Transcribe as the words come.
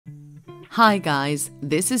Hi guys,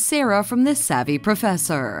 this is Sarah from The Savvy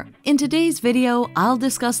Professor. In today's video, I'll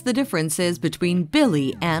discuss the differences between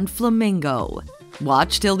Billie and Flamingo.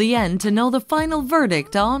 Watch till the end to know the final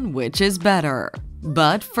verdict on which is better.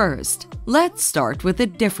 But first, let's start with the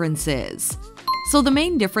differences. So the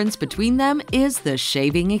main difference between them is the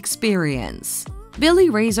shaving experience. Billie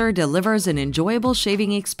Razor delivers an enjoyable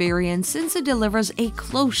shaving experience since it delivers a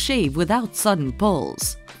close shave without sudden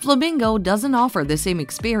pulls. Flamingo doesn't offer the same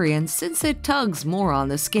experience since it tugs more on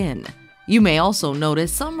the skin. You may also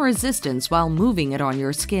notice some resistance while moving it on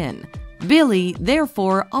your skin. Billie,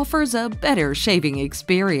 therefore, offers a better shaving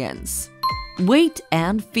experience. Weight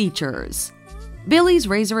and features. Billie's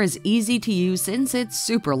razor is easy to use since it's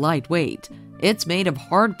super lightweight. It's made of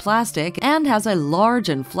hard plastic and has a large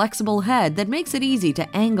and flexible head that makes it easy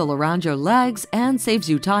to angle around your legs and saves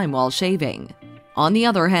you time while shaving. On the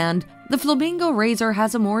other hand, the Flamingo razor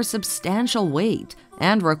has a more substantial weight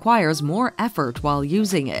and requires more effort while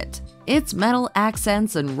using it. Its metal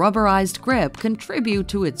accents and rubberized grip contribute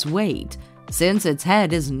to its weight. Since its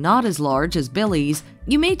head is not as large as Billie's,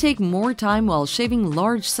 you may take more time while shaving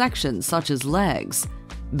large sections such as legs.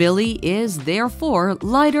 Billie is therefore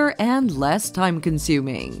lighter and less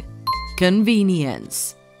time-consuming.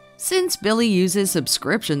 Convenience. Since Billie uses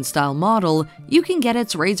subscription-style model, you can get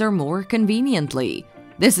its razor more conveniently.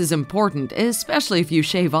 This is important, especially if you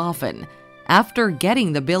shave often. After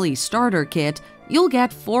getting the Billie starter kit, you'll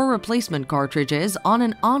get 4 replacement cartridges on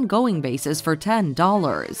an ongoing basis for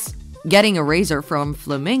 $10. Getting a razor from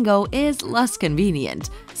Flamingo is less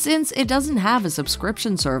convenient, since it doesn't have a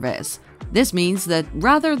subscription service. This means that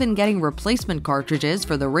rather than getting replacement cartridges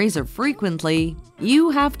for the razor frequently,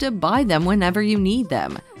 you have to buy them whenever you need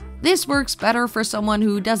them. This works better for someone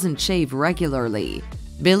who doesn't shave regularly.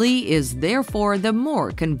 Billie is therefore the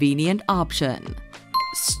more convenient option.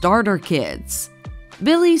 Starter kits.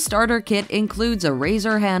 Billie's starter kit includes a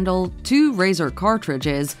razor handle, 2 razor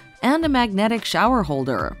cartridges, and a magnetic shower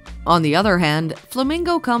holder. On the other hand,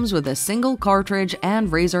 Flamingo comes with a single cartridge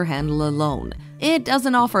and razor handle alone. It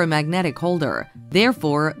doesn't offer a magnetic holder.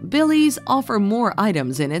 Therefore, Billie's offer more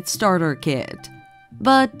items in its starter kit.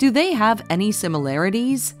 But do they have any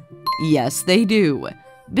similarities? Yes, they do.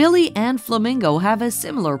 Billie and Flamingo have a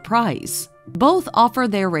similar price. Both offer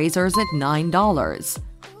their razors at $9.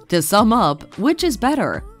 To sum up, which is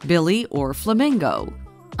better, Billie or Flamingo?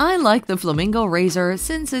 I like the Flamingo razor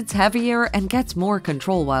since it's heavier and gets more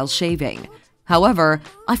control while shaving. However,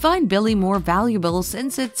 I find Billie more valuable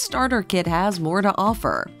since its starter kit has more to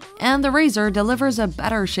offer, and the razor delivers a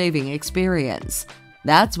better shaving experience.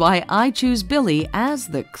 That's why I choose Billie as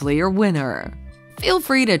the clear winner. Feel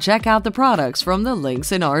free to check out the products from the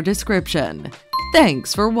links in our description.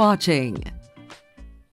 Thanks for watching.